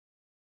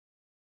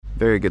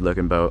Very good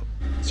looking boat.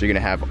 So you're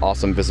gonna have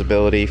awesome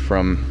visibility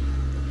from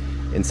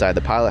inside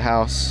the pilot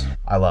house.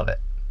 I love it.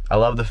 I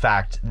love the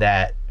fact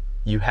that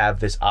you have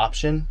this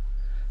option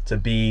to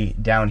be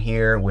down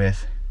here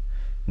with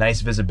nice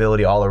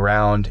visibility all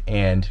around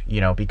and, you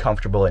know, be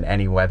comfortable in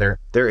any weather.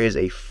 There is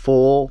a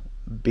full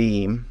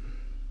beam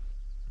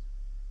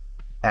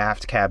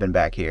aft cabin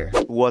back here.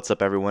 What's up,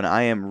 everyone?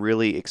 I am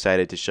really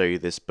excited to show you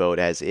this boat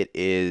as it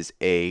is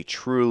a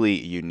truly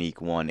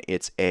unique one.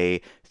 It's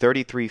a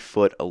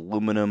 33-foot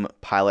aluminum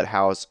pilot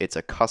house. It's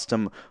a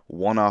custom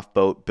one-off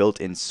boat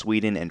built in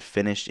Sweden and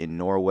finished in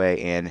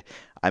Norway, and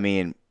I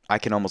mean, I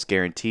can almost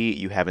guarantee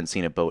you haven't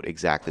seen a boat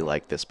exactly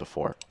like this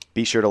before.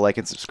 Be sure to like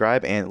and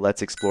subscribe, and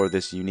let's explore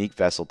this unique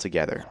vessel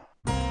together.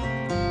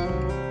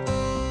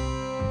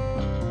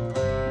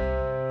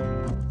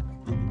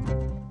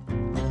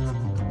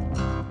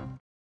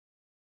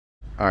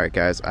 Alright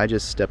guys, I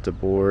just stepped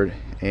aboard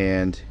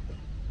and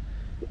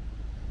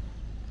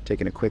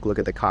taking a quick look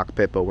at the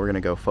cockpit, but we're going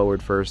to go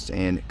forward first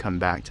and come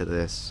back to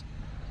this.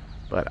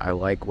 But I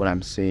like what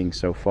I'm seeing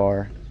so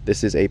far.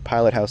 This is a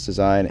pilot house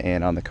design,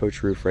 and on the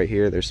coach roof right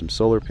here there's some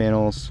solar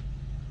panels.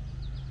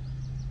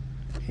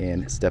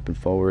 And stepping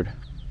forward.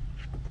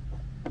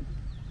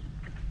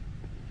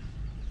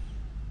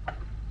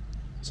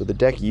 So the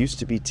deck used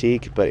to be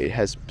teak, but it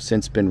has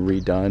since been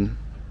redone.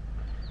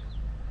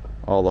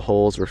 All the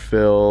holes were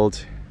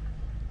filled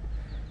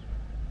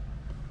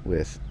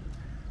with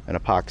an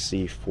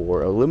epoxy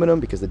for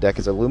aluminum because the deck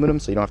is aluminum,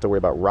 so you don't have to worry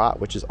about rot,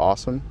 which is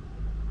awesome.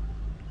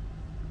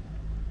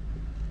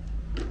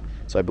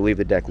 So I believe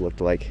the deck looked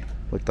like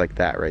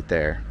that right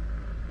there.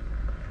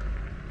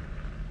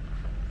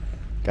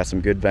 Got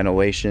some good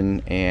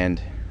ventilation and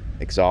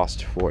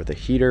exhaust for the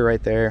heater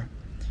right there.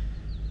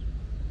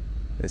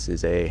 This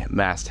is a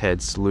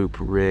masthead sloop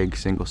rig,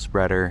 single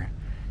spreader.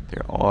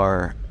 There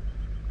are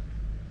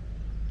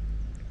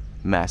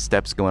mast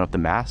steps going up the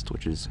mast,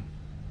 which is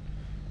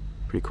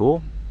pretty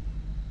cool.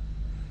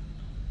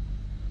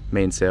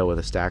 Mainsail with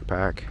a stack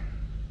pack.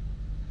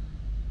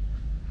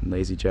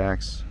 Lazy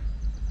jacks.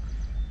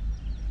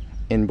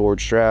 Inboard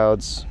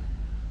shrouds.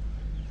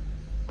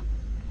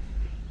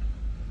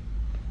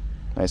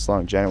 Nice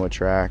long Genoa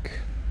track.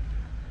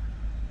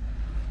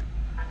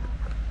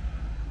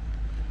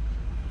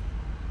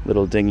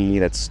 Little dinghy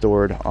that's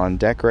stored on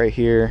deck right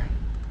here.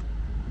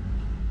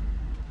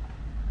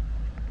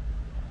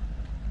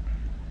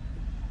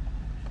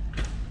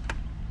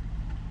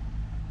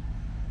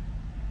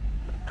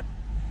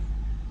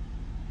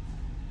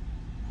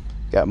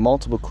 Got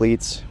multiple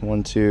cleats,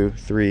 1, 2,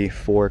 3,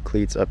 4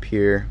 cleats up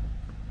here.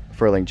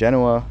 Furling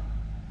Genoa,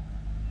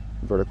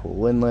 vertical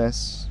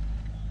windlass,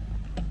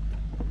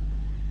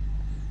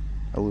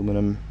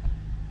 aluminum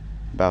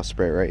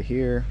bowsprit right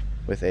here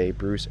with a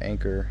Bruce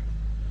anchor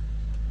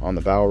on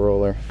the bow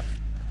roller.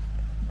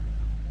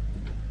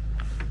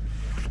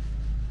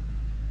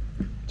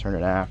 Turn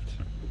it aft.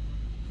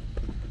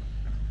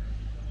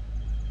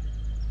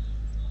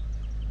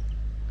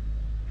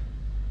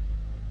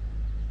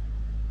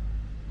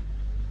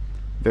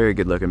 Very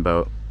good looking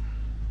boat.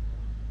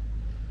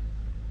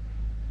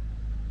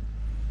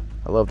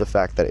 I love the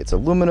fact that it's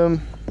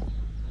aluminum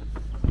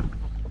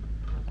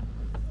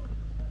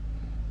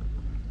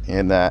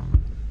and that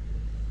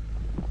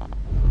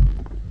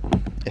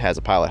it has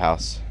a pilot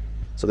house.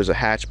 So there's a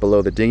hatch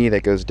below the dinghy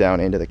that goes down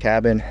into the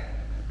cabin,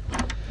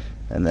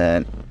 and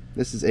then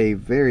this is a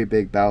very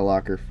big bow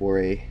locker for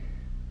a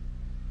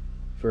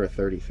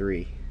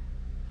 33.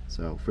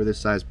 So for this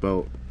size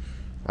boat,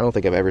 I don't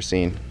think I've ever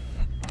seen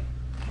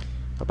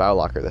a bow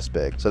locker this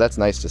big, so that's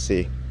nice to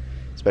see,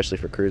 especially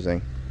for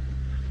cruising.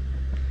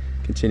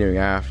 Continuing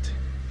aft.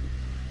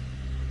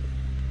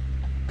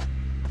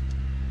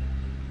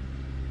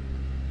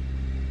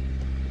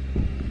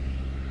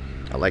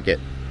 I like it.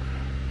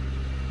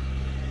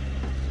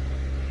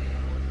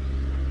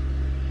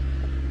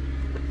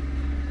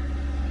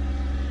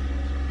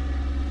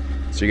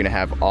 So you're gonna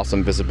have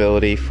awesome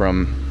visibility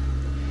from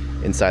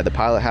inside the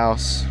pilot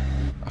house.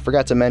 I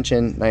forgot to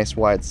mention, nice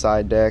wide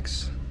side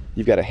decks.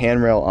 You've got a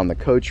handrail on the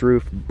coach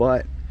roof,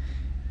 but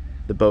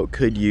the boat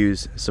could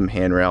use some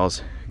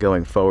handrails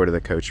going forward to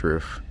the coach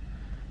roof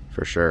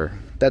for sure.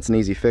 That's an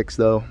easy fix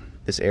though.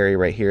 This area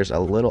right here is a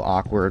little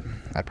awkward.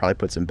 I'd probably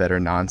put some better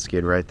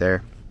non-skid right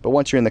there. But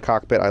once you're in the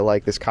cockpit, I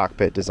like this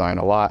cockpit design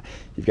a lot.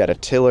 You've got a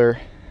tiller,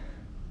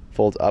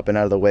 folds up and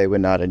out of the way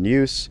when not in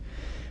use.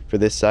 For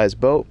this size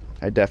boat,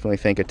 I definitely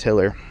think a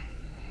tiller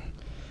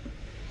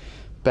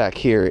back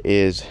here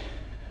is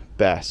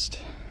best.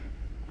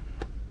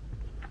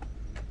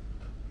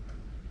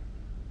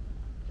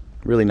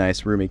 Really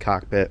nice roomy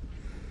cockpit.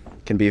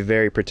 Can be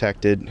very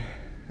protected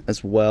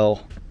as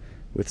well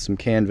with some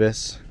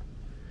canvas.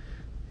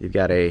 You've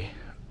got a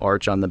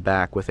arch on the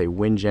back with a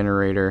wind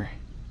generator,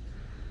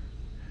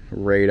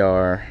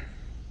 radar.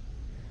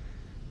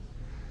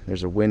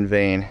 There's a wind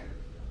vane,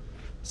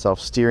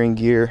 self-steering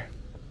gear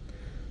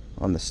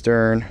on the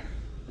stern.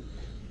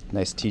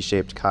 Nice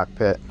T-shaped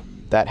cockpit.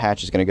 That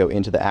hatch is going to go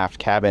into the aft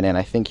cabin, and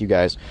I think you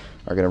guys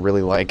are going to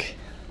really like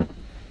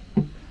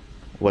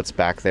what's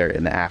back there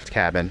in the aft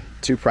cabin.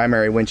 2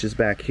 primary winches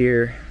back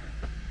here.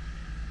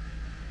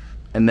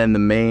 And then the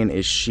main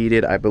is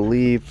sheeted, I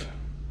believe,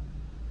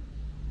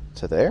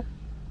 to there.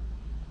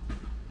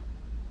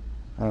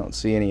 I don't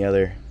see any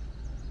other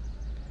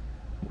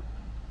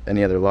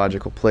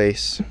logical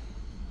place.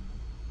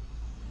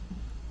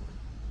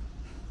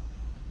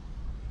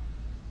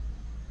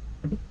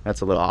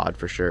 That's a little odd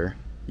for sure.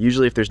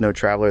 Usually if there's no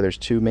traveler, there's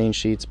 2 main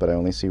sheets, but I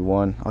only see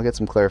 1. I'll get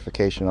some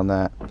clarification on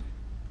that.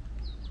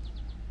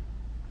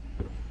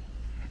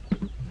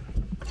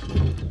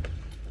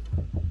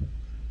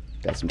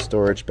 Got some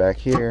storage back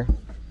here.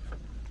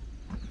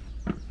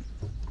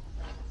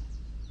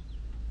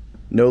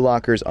 No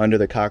lockers under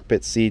the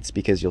cockpit seats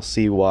because you'll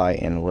see why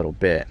in a little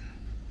bit.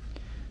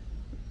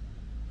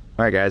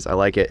 Alright guys, I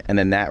like it. And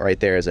then that right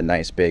there is a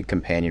nice big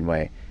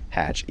companionway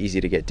hatch.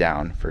 Easy to get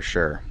down for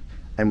sure.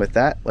 And with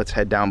that, let's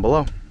head down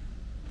below.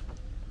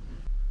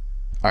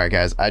 Alright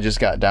guys, I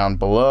just got down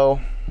below.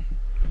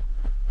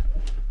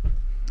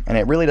 And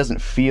it really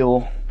doesn't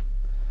feel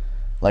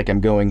like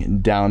I'm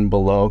going down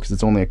below because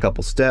it's only a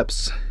couple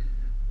steps.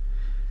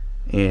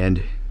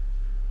 And,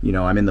 you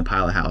know, I'm in the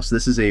pilot house.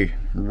 This is a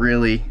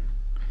really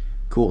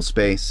cool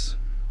space.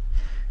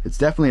 It's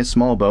definitely a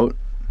small boat.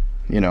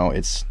 You know,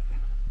 it's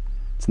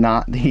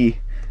not the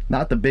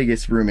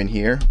biggest room in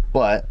here,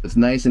 but it's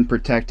nice and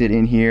protected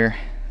in here.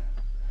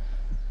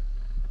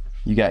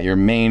 You got your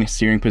main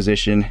steering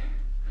position,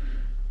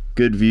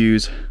 good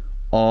views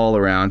all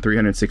around,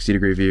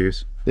 360-degree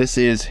views. This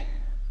is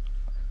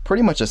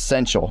pretty much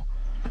essential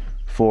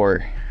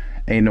for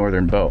a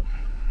northern boat.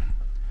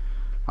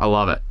 I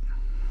love it.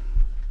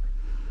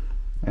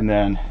 And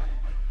then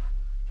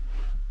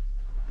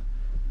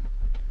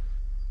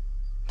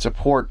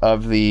support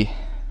of the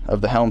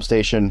helm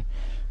station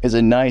is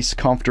a nice,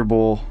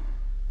 comfortable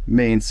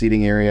main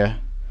seating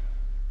area,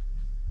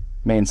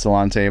 main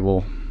salon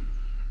table.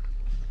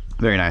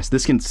 Very nice.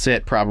 This can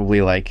sit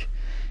probably like,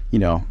 you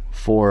know,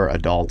 4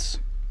 adults.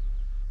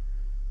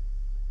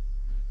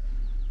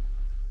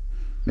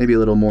 Maybe a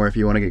little more if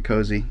you want to get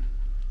cozy.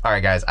 All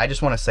right, guys, I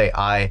just want to say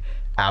I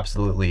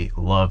absolutely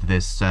love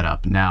this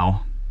setup.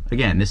 Now,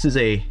 again, this is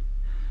a,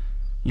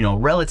 you know,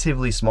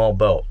 relatively small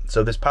boat.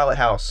 So this pilot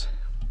house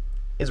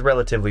is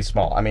relatively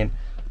small. I mean,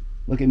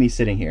 look at me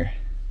sitting here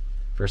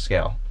for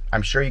scale.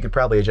 I'm sure you could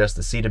probably adjust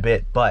the seat a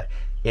bit, but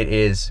it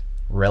is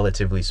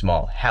relatively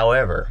small.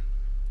 However,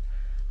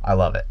 I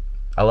love it.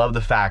 I love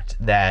the fact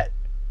that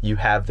you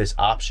have this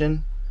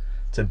option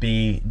to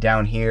be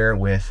down here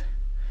with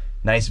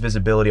nice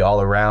visibility all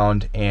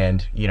around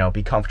and, you know,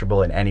 be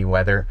comfortable in any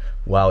weather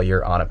while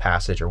you're on a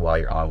passage or while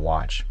you're on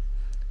watch.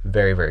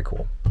 Very, very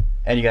cool.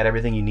 And you got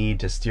everything you need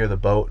to steer the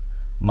boat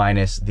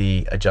minus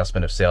the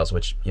adjustment of sails,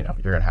 which, you know,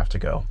 you're gonna have to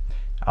go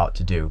out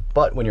to do.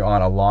 But when you're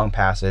on a long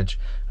passage,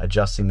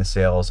 adjusting the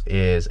sails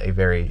is a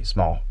very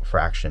small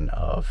fraction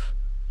of,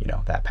 you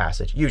know, that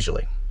passage,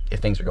 usually, if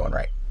things are going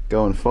right.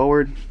 Going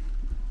forward,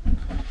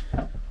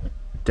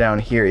 down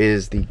here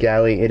is the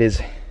galley. It is,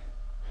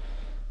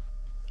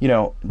 you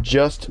know,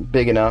 just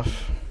big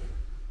enough,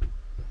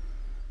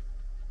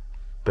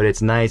 but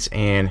it's nice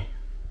and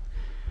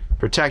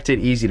protected,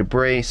 easy to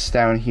brace.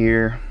 Down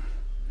here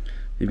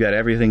you've got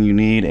everything you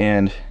need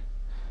and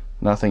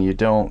nothing you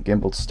don't.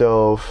 Gimbaled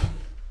stove,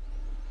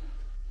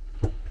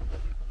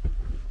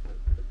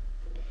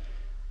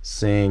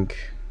 sink,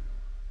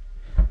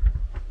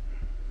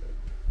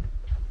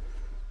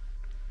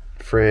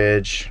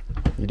 fridge.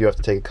 You do have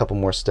to take a couple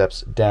more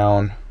steps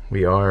down.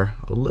 We are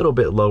a little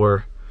bit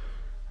lower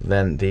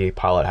than the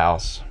pilot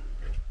house,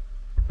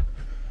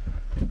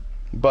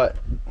 but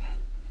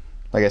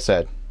like I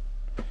said,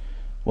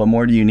 what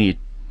more do you need?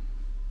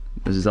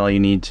 This is all you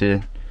need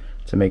to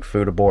make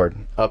food aboard.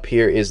 Up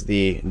here is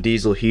the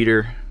diesel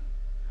heater,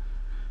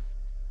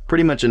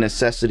 pretty much a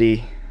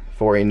necessity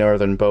for a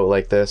northern boat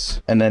like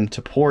this. And then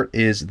to port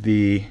is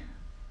the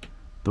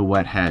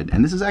wet head,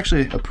 and this is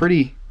actually a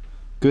pretty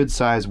good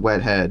size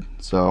wet head.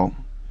 So,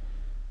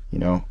 you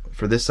know,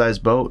 for this size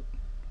boat,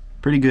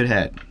 pretty good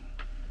head.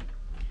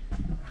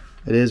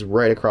 It is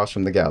right across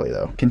from the galley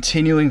though.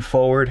 Continuing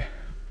forward,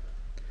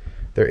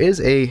 there is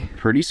a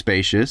pretty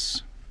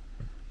spacious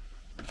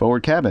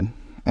forward cabin,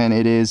 and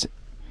it is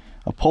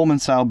a Pullman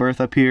style berth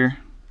up here,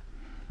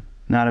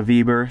 not a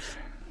V berth.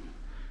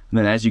 And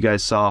then as you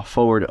guys saw,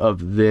 forward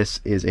of this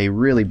is a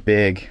really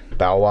big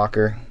bow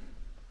locker.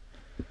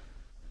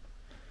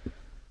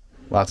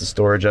 Lots of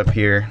storage up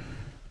here.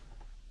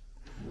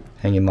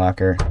 Hanging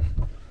locker.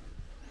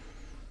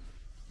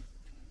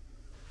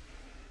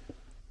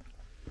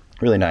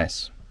 Really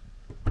nice.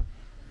 I'm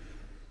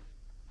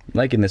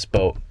liking this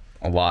boat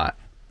a lot,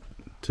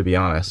 to be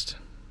honest.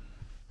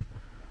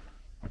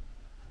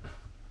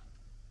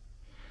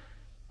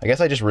 I guess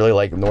I just really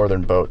like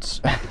northern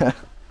boats.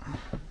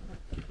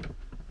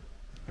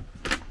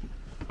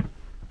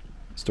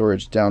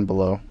 Storage down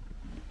below.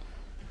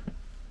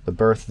 The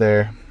berth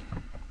there.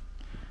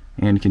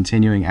 And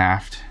continuing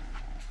aft.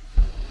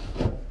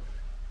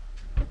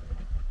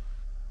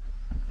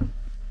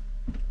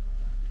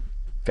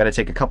 Got to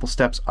take a couple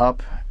steps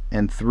up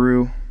and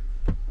through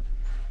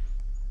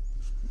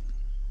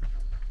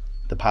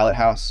pilot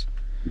house,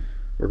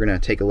 we're gonna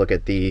take a look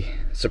at the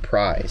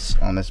surprise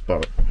on this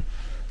boat.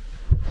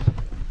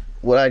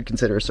 What I'd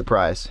consider a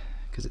surprise,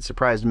 because it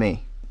surprised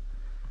me.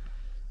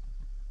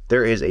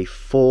 There is a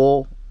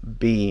full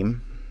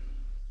beam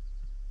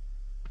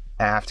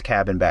aft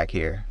cabin back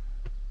here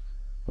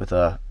with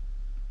a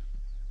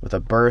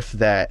berth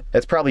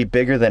that's probably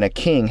bigger than a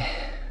king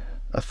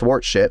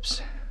athwart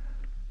ships,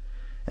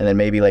 and then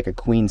maybe like a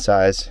queen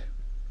size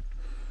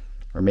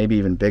or maybe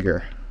even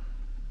bigger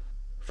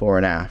fore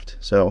and aft.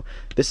 So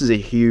this is a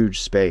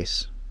huge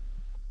space.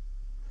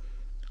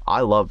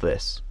 I love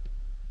this.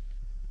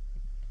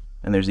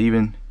 And there's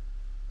even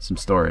some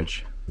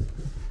storage.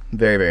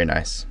 Very, very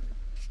nice.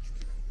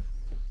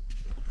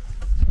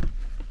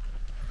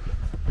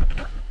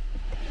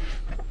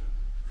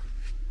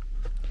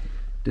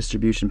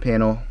 Distribution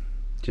panel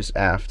just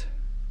aft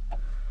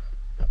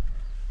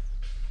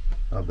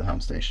of the helm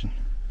station.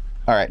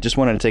 All right, just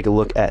wanted to take a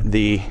look at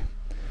the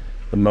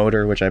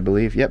motor, which I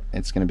believe, yep,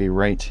 it's going to be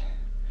right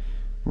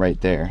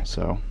there.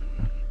 So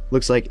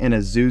looks like an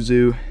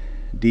Isuzu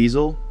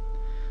diesel.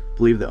 I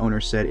believe the owner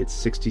said it's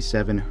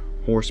 67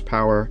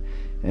 horsepower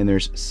and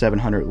there's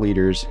 700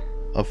 liters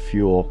of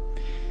fuel,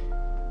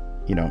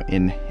 you know,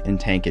 in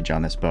tankage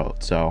on this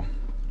boat. So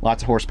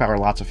lots of horsepower,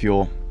 lots of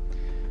fuel.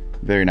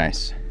 Very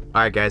nice.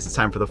 All right, guys, it's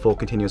time for the full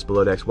continuous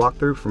below decks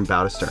walkthrough from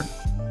bow to stern.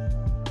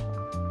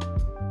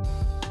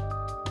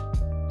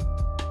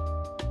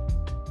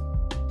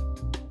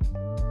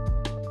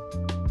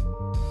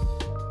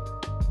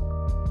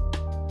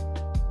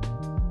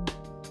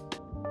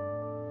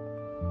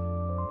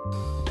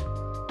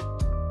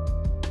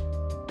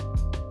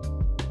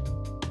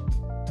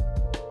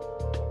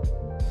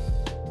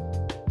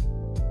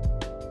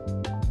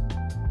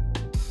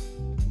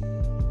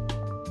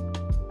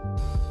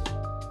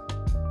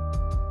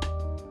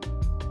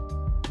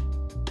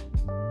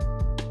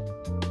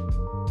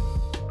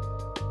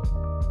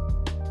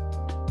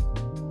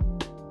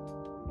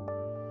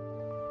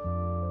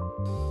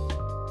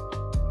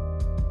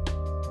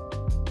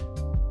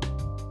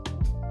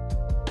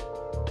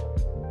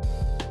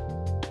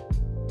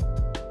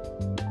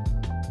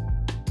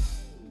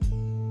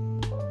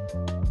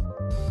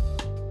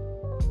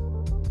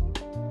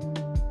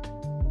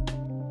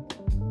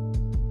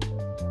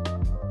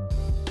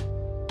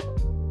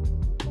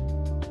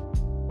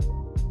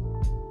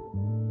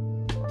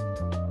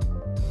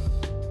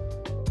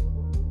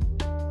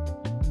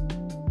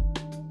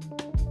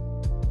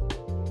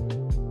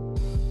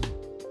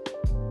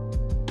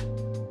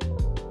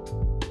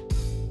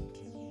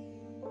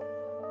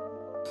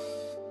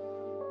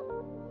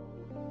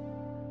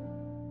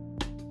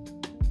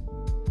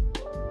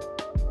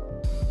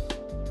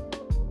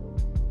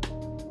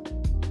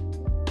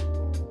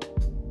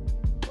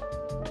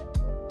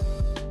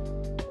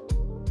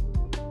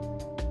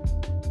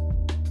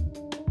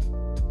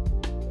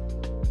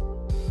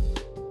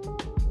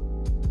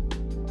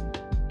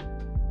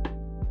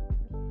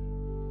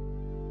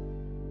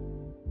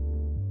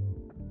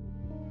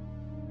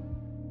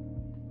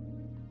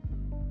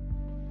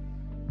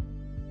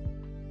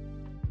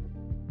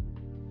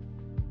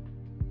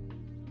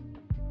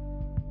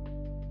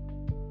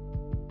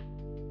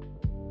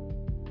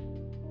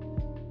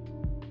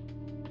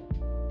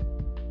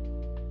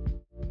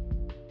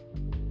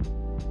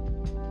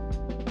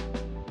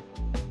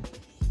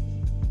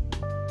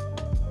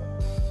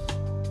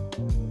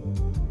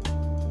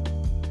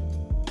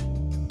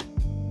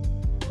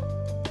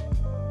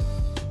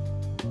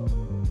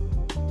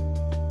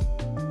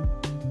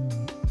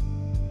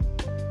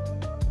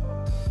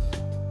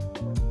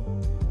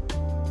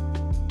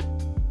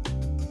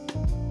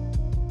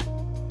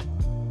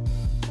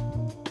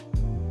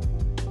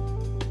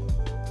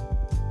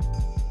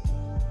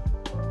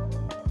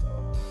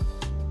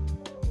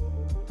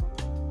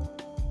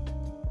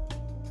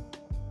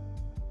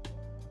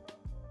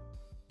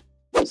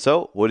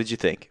 So, what did you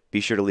think?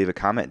 Be sure to leave a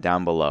comment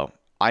down below.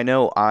 I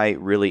know I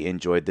really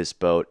enjoyed this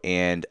boat,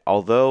 and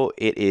although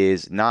it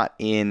is not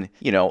in,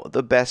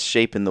 the best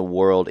shape in the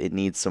world, it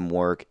needs some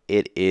work.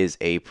 It is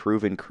a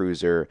proven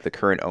cruiser. The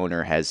current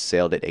owner has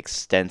sailed it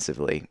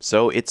extensively,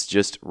 so it's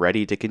just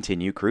ready to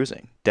continue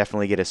cruising.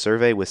 Definitely get a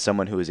survey with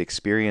someone who is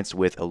experienced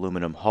with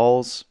aluminum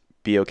hulls.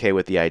 Be okay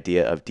with the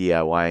idea of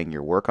DIYing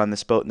your work on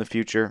this boat in the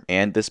future,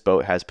 and this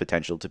boat has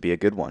potential to be a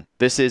good one.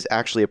 This is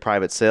actually a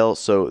private sale,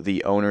 so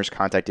the owner's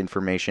contact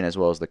information as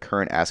well as the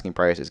current asking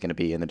price is going to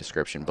be in the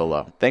description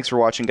below. Thanks for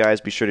watching, guys.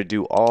 Be sure to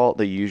do all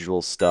the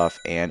usual stuff,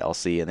 and I'll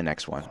see you in the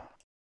next one.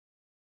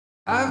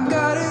 I've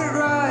got it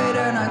right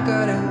and I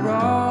got it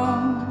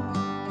wrong,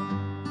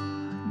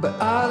 but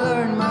I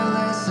learned my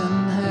lesson.